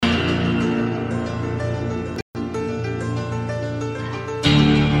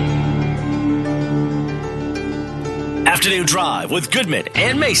Afternoon Drive with Goodman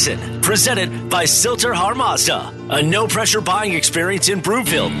and Mason, presented by Silter Har Mazda. A no-pressure buying experience in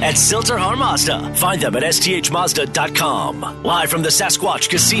Broomfield at Silter Har Mazda. Find them at sthmazda.com. Live from the Sasquatch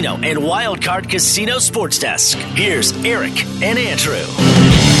Casino and Wildcard Casino Sports Desk, here's Eric and Andrew.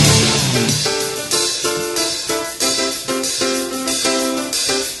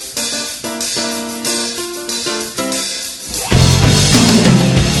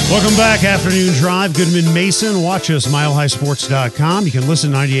 Welcome back, Afternoon Drive. Goodman Mason. Watch us, milehighsports.com. You can listen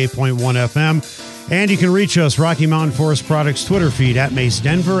 98.1 FM. And you can reach us, Rocky Mountain Forest Products Twitter feed at Mace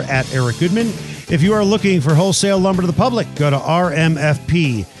Denver, at Eric Goodman. If you are looking for wholesale lumber to the public, go to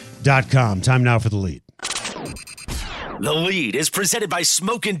rmfp.com. Time now for the lead. The Lead is presented by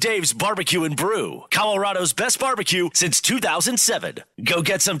Smokin' Dave's Barbecue and Brew, Colorado's best barbecue since 2007. Go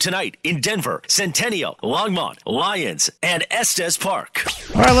get some tonight in Denver, Centennial, Longmont, Lyons, and Estes Park.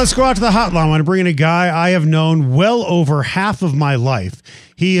 All right, let's go out to the hotline. I want to bring in a guy I have known well over half of my life.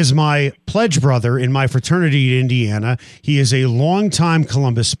 He is my pledge brother in my fraternity in Indiana. He is a longtime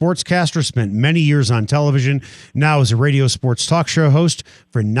Columbus sportscaster, spent many years on television, now is a radio sports talk show host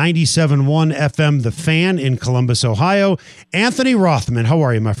for 97.1 FM The Fan in Columbus, Ohio. Anthony Rothman, how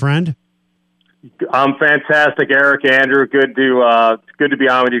are you, my friend? I'm fantastic, Eric, Andrew. Good to be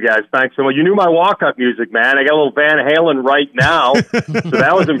on with you guys. Thanks so much. You knew my walk-up music, man. I got a little Van Halen right now, so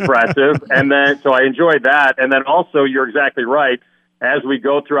that was impressive. And then, so I enjoyed that. And then also, you're exactly right. As we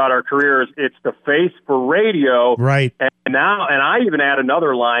go throughout our careers, it's the face for radio, right? And I even add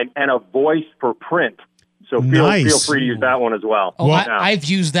another line, and a voice for print. So feel free to use that one as well. Oh, I've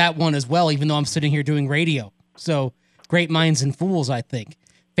used that one as well, even though I'm sitting here doing radio. So great minds and fools, I think.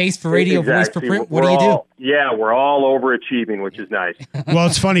 Face for radio, exactly. Voice for print. What do you do? Yeah, we're all overachieving, which is nice. Well,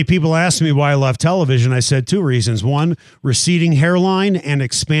 it's funny. People ask me why I left television. I said two reasons. One, receding hairline and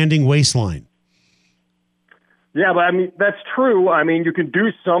expanding waistline. Yeah, but I mean, that's true. I mean, you can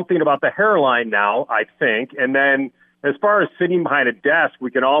do something about the hairline now, I think. And then as far as sitting behind a desk,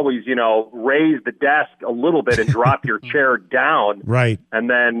 we can always, raise the desk a little bit and drop your chair down. Right. And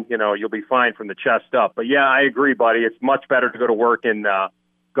then, you'll be fine from the chest up. But yeah, I agree, buddy. It's much better to go to work in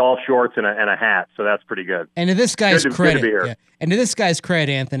golf shorts and a hat. So that's pretty good. And to this guy's credit, good to be here. Yeah. And to this guy's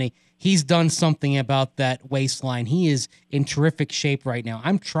credit, Anthony, he's done something about that waistline. He is in terrific shape right now.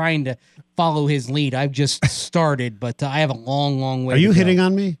 I'm trying to follow his lead. I've just started, but I have a long way to go. Are you hitting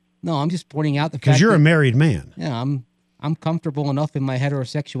on me? No, I'm just pointing out the fact because you're a married man. Yeah, I'm comfortable enough in my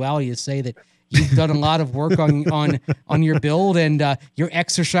heterosexuality to say that you've done a lot of work on your build and your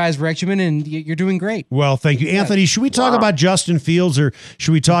exercise regimen, and you're doing great. Well, thank you. Anthony, should we talk about Justin Fields, or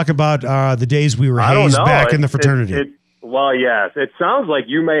should we talk about the days we were hazed back in the fraternity? Well, yes. It sounds like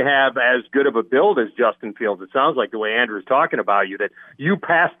you may have as good of a build as Justin Fields. It sounds like the way Andrew's talking about you, that you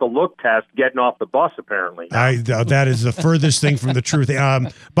passed the look test getting off the bus, apparently. That is the furthest thing from the truth.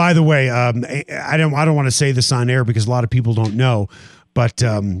 By the way, I don't want to say this on air because a lot of people don't know, but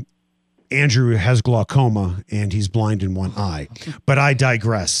Andrew has glaucoma and he's blind in one eye. But I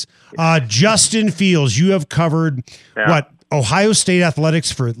digress. Justin Fields, you have covered, Ohio State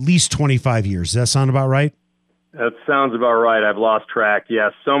athletics for at least 25 years. Does that sound about right? That sounds about right. I've lost track.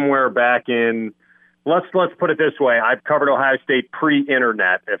 Yes, somewhere back in. Let's put it this way. I've covered Ohio State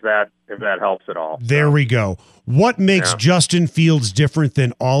pre-internet. If that helps at all. There we go. What makes Justin Fields different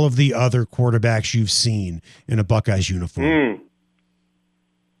than all of the other quarterbacks you've seen in a Buckeyes uniform?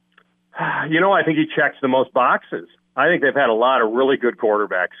 I think he checks the most boxes. I think they've had a lot of really good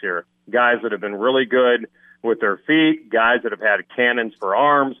quarterbacks here. Guys that have been really good with their feet. Guys that have had cannons for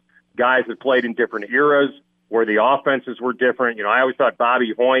arms. Guys that played in different eras where the offenses were different. I always thought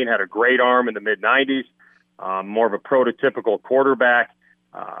Bobby Hoyne had a great arm in the mid-'90s, more of a prototypical quarterback.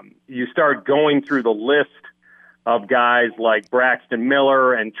 You start going through the list of guys like Braxton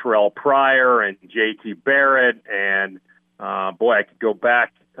Miller and Terrell Pryor and J.T. Barrett, and, I could go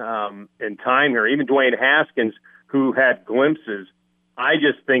back in time here. Even Dwayne Haskins, who had glimpses. I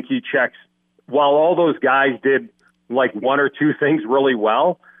just think he checks, while all those guys did like one or two things really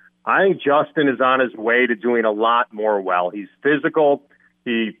well, I think Justin is on his way to doing a lot more well. He's physical.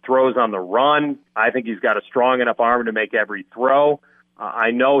 He throws on the run. I think he's got a strong enough arm to make every throw.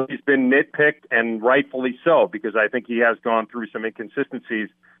 I know he's been nitpicked, and rightfully so, because I think he has gone through some inconsistencies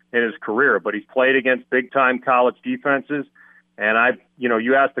in his career. But he's played against big-time college defenses. And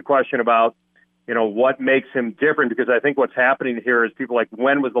you asked the question about, what makes him different, because I think what's happening here is people like,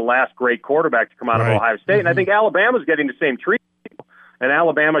 when was the last great quarterback to come out of Ohio State? And I think Alabama's getting the same treatment. And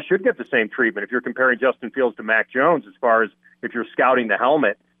Alabama should get the same treatment if you're comparing Justin Fields to Mac Jones, as far as if you're scouting the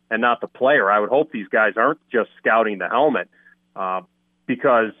helmet and not the player. I would hope these guys aren't just scouting the helmet,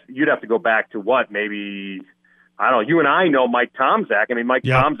 because you'd have to go back to maybe I don't know. You and I know Mike Tomczak. I mean, Mike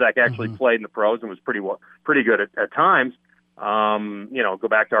Yeah. Tomczak actually played in the pros and was pretty good at times. Go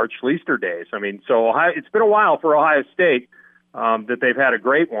back to Art Schlichter days. I mean, so it's been a while for Ohio State that they've had a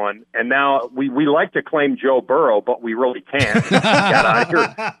great one, and now we like to claim Joe Burrow, but we really can't. Got out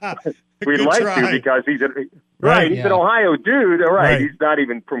here. We'd Good like try. to because he's Right, he's an Ohio dude. Right. Right. He's not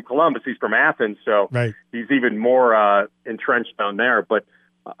even from Columbus. He's from Athens, so Right. he's even more entrenched down there. But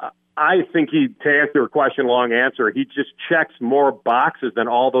I think to answer your question, long answer, he just checks more boxes than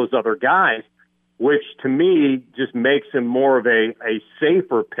all those other guys, which to me just makes him more of a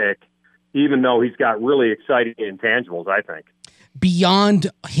safer pick, even though he's got really exciting intangibles, I think.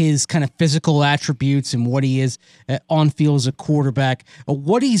 Beyond his kind of physical attributes and what he is on field as a quarterback,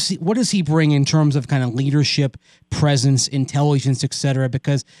 what does he bring in terms of kind of leadership, presence, intelligence, etc.?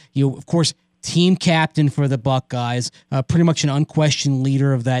 Because of course, team captain for the Buckeyes, pretty much an unquestioned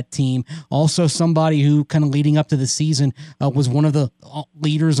leader of that team. Also, somebody who kind of leading up to the season was one of the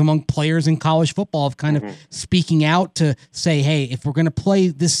leaders among players in college football of kind of speaking out to say, hey, if we're going to play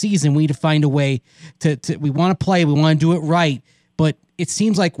this season, we need to find a way to we want to play, we want to do it right. But it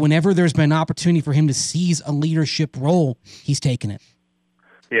seems like whenever there's been an opportunity for him to seize a leadership role, he's taken it.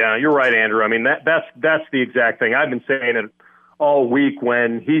 Yeah, you're right, Andrew. I mean, that's the exact thing. I've been saying it all week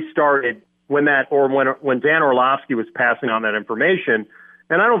when he started, when Dan Orlovsky was passing on that information,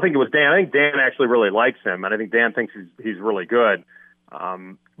 and I don't think it was Dan. I think Dan actually really likes him, and I think Dan thinks he's really good.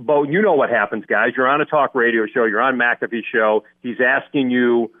 But you know what happens, guys. You're on a talk radio show. You're on McAfee show. He's asking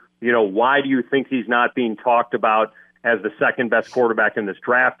you, why do you think he's not being talked about as the second best quarterback in this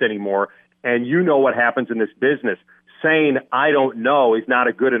draft anymore? And you know what happens in this business. Saying, I don't know, is not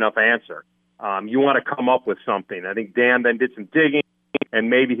a good enough answer. You want to come up with something. I think Dan then did some digging, and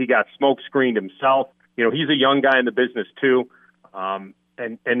maybe he got smoke screened himself. He's a young guy in the business too. And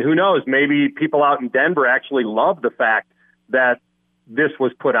who knows, maybe people out in Denver actually love the fact that this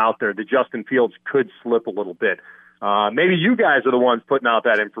was put out there, that Justin Fields could slip a little bit. Maybe you guys are the ones putting out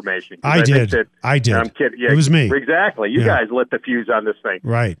that information. I did. I'm kidding. Yeah, it was me. Exactly. You guys lit the fuse on this thing.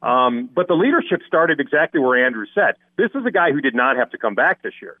 Right. But the leadership started exactly where Andrew said. This is a guy who did not have to come back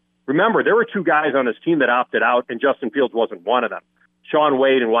this year. Remember, there were two guys on this team that opted out, and Justin Fields wasn't one of them. Sean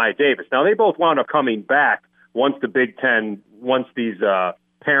Wade and Wyatt Davis. Now, they both wound up coming back once the Big Ten, once these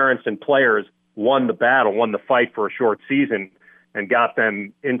parents and players won the fight for a short season and got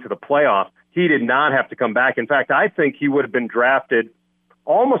them into the playoffs. He did not have to come back. In fact, I think he would have been drafted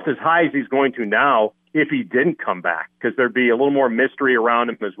almost as high as he's going to now if he didn't come back, because there'd be a little more mystery around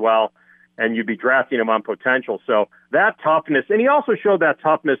him as well, and you'd be drafting him on potential. So that toughness, and he also showed that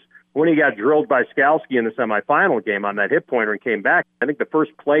toughness when he got drilled by Skalski in the semifinal game on that hip pointer and came back. I think the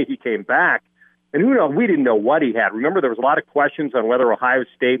first play he came back, and who knows, we didn't know what he had. Remember, there was a lot of questions on whether Ohio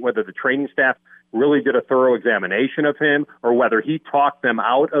State, whether the training staff really did a thorough examination of him, or whether he talked them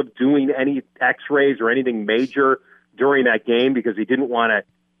out of doing any x-rays or anything major during that game because he didn't want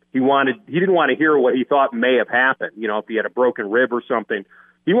to hear what he thought may have happened. If he had a broken rib or something.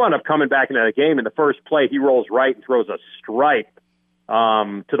 He wound up coming back into the game. In the first play, he rolls right and throws a strike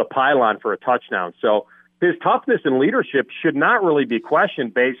to the pylon for a touchdown. So his toughness and leadership should not really be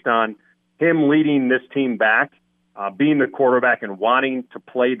questioned based on him leading this team back, being the quarterback and wanting to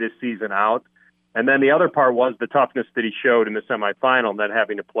play this season out. And then the other part was the toughness that he showed in the semifinal and then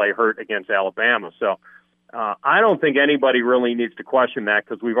having to play hurt against Alabama. So I don't think anybody really needs to question that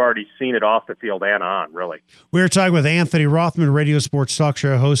because we've already seen it off the field and on, really. We're talking with Anthony Rothman, radio sports talk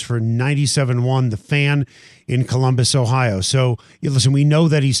show host for 97.1 The Fan in Columbus, Ohio. So, listen, we know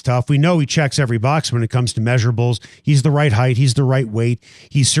that he's tough. We know he checks every box when it comes to measurables. He's the right height. He's the right weight.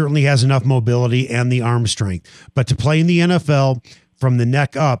 He certainly has enough mobility and the arm strength. But to play in the NFL from the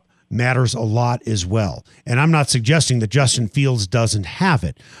neck up matters a lot as well. And I'm not suggesting that Justin Fields doesn't have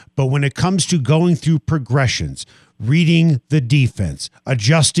it, but when it comes to going through progressions, reading the defense,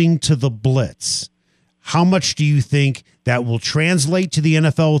 adjusting to the blitz, how much do you think that will translate to the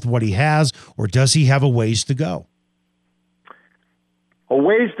NFL with what he has, or does he have a ways to go? A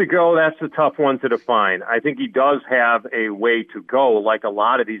ways to go, that's a tough one to define. I think he does have a way to go, like a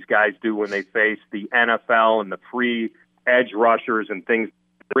lot of these guys do when they face the NFL and the free edge rushers and things,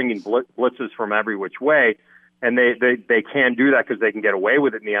 bringing blitzes from every which way, and they can do that because they can get away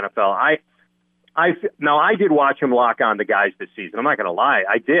with it in the NFL. Now, I did watch him lock on the guys this season. I'm not going to lie,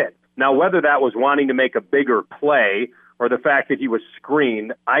 I did. Now, whether that was wanting to make a bigger play or the fact that he was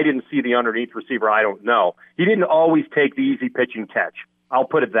screened, I didn't see the underneath receiver. I don't know. He didn't always take the easy pitch and catch. I'll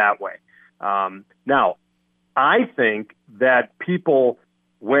put it that way. Now, I think that people,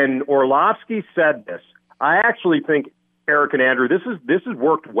 when Orlovsky said this, I actually think, Eric and Andrew, this has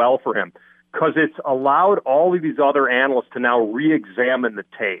worked well for him. because it's allowed all of these other analysts to now re-examine the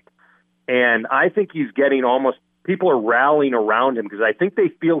tape. And I think he's getting people are rallying around him because I think they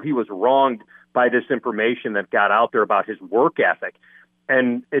feel he was wronged by this information that got out there about his work ethic.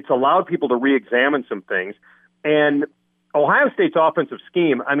 And it's allowed people to re-examine some things. And Ohio State's offensive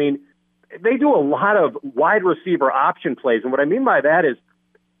scheme, I mean, they do a lot of wide receiver option plays. And what I mean by that is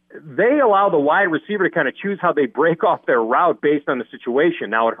they allow the wide receiver to kind of choose how they break off their route based on the situation.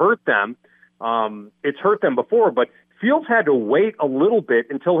 Now, it hurt them. It's hurt them before, but Fields had to wait a little bit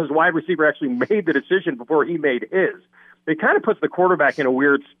until his wide receiver actually made the decision before he made his. It kind of puts the quarterback in a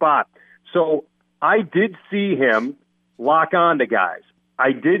weird spot. So I did see him lock on to guys.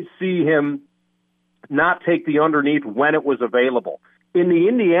 I did see him not take the underneath when it was available. In the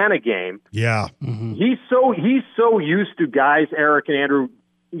Indiana game, he's so used to guys, Eric and Andrew,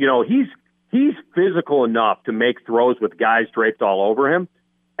 he's physical enough to make throws with guys draped all over him.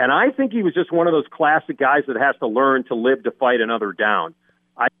 And I think he was just one of those classic guys that has to learn to live to fight another down.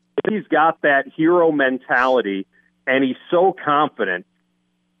 I think he's got that hero mentality, and he's so confident.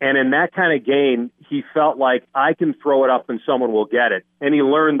 And in that kind of game, he felt like I can throw it up and someone will get it. And he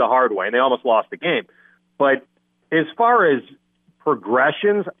learned the hard way, and they almost lost the game. But as far as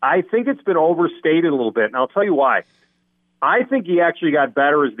progressions, I think it's been overstated a little bit, and I'll tell you why. I think he actually got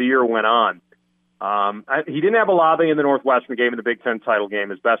better as the year went on. He didn't have Olave in the Northwestern game, in the Big Ten title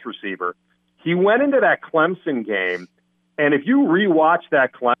game, as best receiver. He went into that Clemson game, and if you rewatch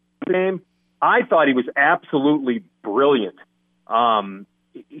that Clemson game, I thought he was absolutely brilliant.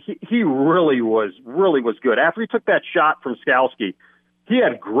 He really was good. After he took that shot from Skalski, he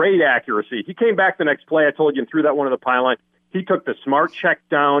had great accuracy. He came back the next play, I told you, and threw that one to the pylon. He took the smart check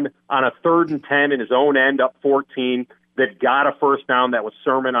down on a 3rd and 10 in his own end, up 14, that got a first down. That was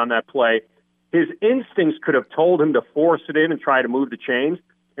Sermon on that play. His instincts could have told him to force it in and try to move the chains.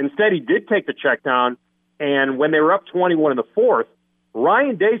 Instead, he did take the check down, and when they were up 21 in the 4th,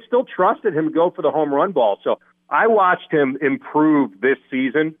 Ryan Day still trusted him to go for the home run ball. So I watched him improve this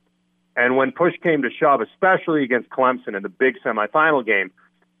season, and when push came to shove, especially against Clemson in the big semifinal game,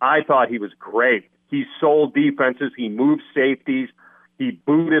 I thought he was great. He sold defenses. He moved safeties. He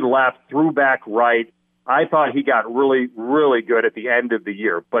booted left, threw back right. I thought he got really, really good at the end of the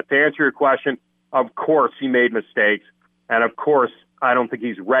year. But to answer your question, of course he made mistakes. And of course, I don't think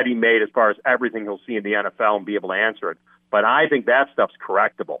he's ready-made as far as everything he'll see in the NFL and be able to answer it. But I think that stuff's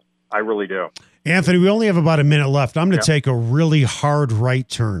correctable. I really do. Anthony, we only have about a minute left. I'm going to take a really hard right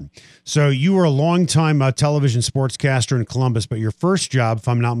turn. So you were a longtime television sportscaster in Columbus, but your first job, if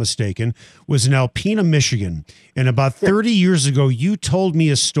I'm not mistaken, was in Alpena, Michigan. And about 30 years ago, you told me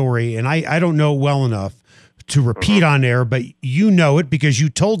a story, and I don't know well enough to repeat on air, but you know it because you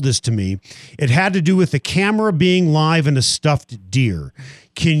told this to me. It had to do with the camera being live and a stuffed deer.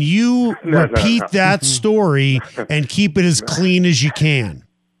 Can you repeat that story and keep it as clean as you can?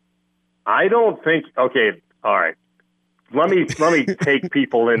 I don't think. Okay, all right. Let me take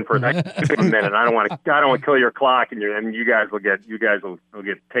people in for a minute. I don't want to kill your clock, and you guys will get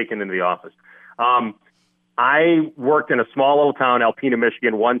taken into the office. I worked in a small little town, Alpena,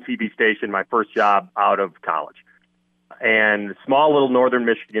 Michigan, one TV station, my first job out of college, and small little northern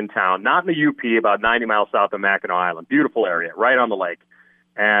Michigan town, not in the UP, about 90 miles south of Mackinac Island. Beautiful area, right on the lake.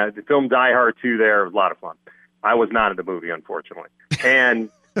 And the film Die Hard 2 there was a lot of fun. I was not in the movie, unfortunately, and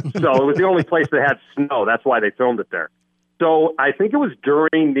so it was the only place that had snow. That's why they filmed it there. So I think it was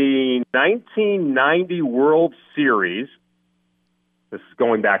during the 1990 World Series. This is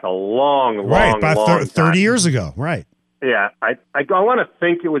going back a long about 30 time. years ago. Right. Yeah. I want to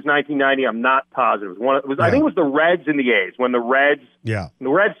think it was 1990. I'm not positive. I think it was the Reds and the A's. When the Reds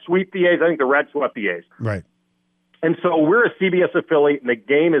sweep the A's, I think the Reds swept the A's. Right. And so we're a CBS affiliate, and the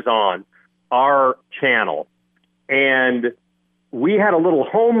game is on our channel. And we had a little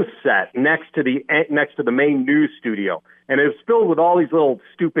home set next to the main news studio, and it was filled with all these little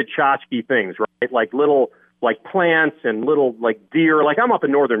stupid tchotchke things, right? Like little plants and little deer. Like I'm up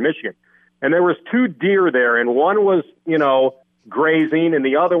in northern Michigan, and there was 2 deer there, and one was grazing, and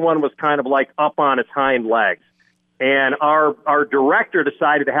the other one was kind of like up on its hind legs. And our director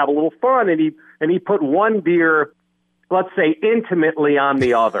decided to have a little fun, and he put one deer, let's say, intimately on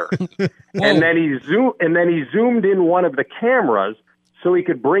the other. and then he zoomed in one of the cameras so he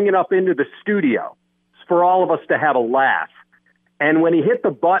could bring it up into the studio for all of us to have a laugh. And when he hit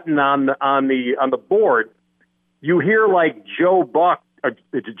the button on the board, you hear like Joe Buck,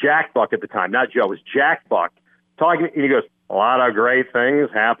 it's Jack Buck at the time, not Joe, it was Jack Buck talking, and he goes, a lot of great things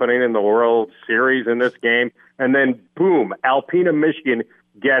happening in the World Series in this game. And then boom, Alpena, Michigan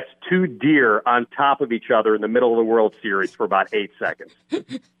gets 2 deer on top of each other in the middle of the World Series for about 8 seconds.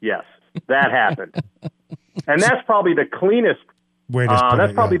 Yes. that happened. And that's probably the cleanest.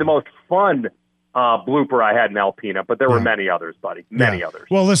 That's probably the most fun blooper I had in Alpena, but there were many others, buddy. Many others.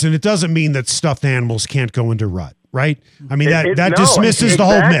 Well, listen, it doesn't mean that stuffed animals can't go into rut, right? I mean, that dismisses the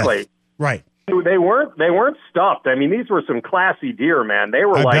whole myth. Right. They weren't stuffed. I mean, these were some classy deer, man. They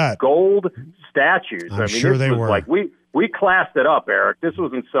were like gold statues. I'm sure they were. Like we classed it up, Eric. This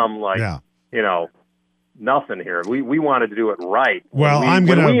wasn't some nothing here. We wanted to do it right. Well, when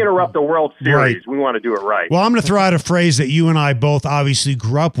we interrupt the World Series, we want to do it right. Well, I'm going to throw out a phrase that you and I both obviously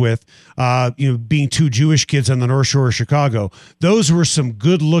grew up with, being two Jewish kids on the North Shore of Chicago. Those were some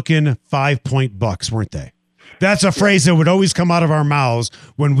good-looking 5-point bucks, weren't they? That's a phrase that would always come out of our mouths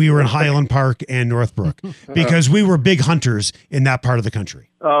when we were in Highland Park and Northbrook, because we were big hunters in that part of the country.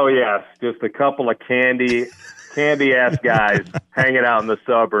 Oh, yes. Just a couple of candy-ass guys hanging out in the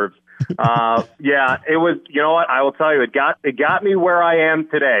suburbs. It was, you know what? I will tell you, it got me where I am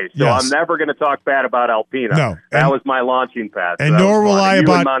today. So I'm never going to talk bad about Alpena. No. That was my launching pad. And nor will I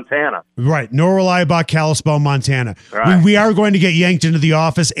about Montana. Right. Nor will I about Kalispell, Montana. Right. We are going to get yanked into the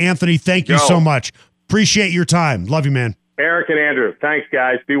office. Anthony, thank you so much. Appreciate your time. Love you, man. Eric and Andrew, thanks,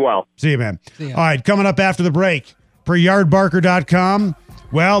 guys. Be well. See you, man. All right, coming up after the break, per yardbarker.com,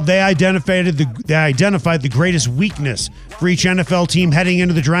 well, they identified the greatest weakness for each NFL team heading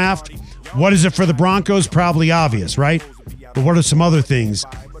into the draft. What is it for the Broncos? Probably obvious, right? But what are some other things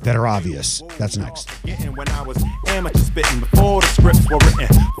that are obvious? That's next. When I was amateur spitting before the scripts were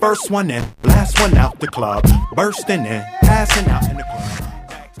written. First one in, last one out the club. Bursting in, passing out in the club.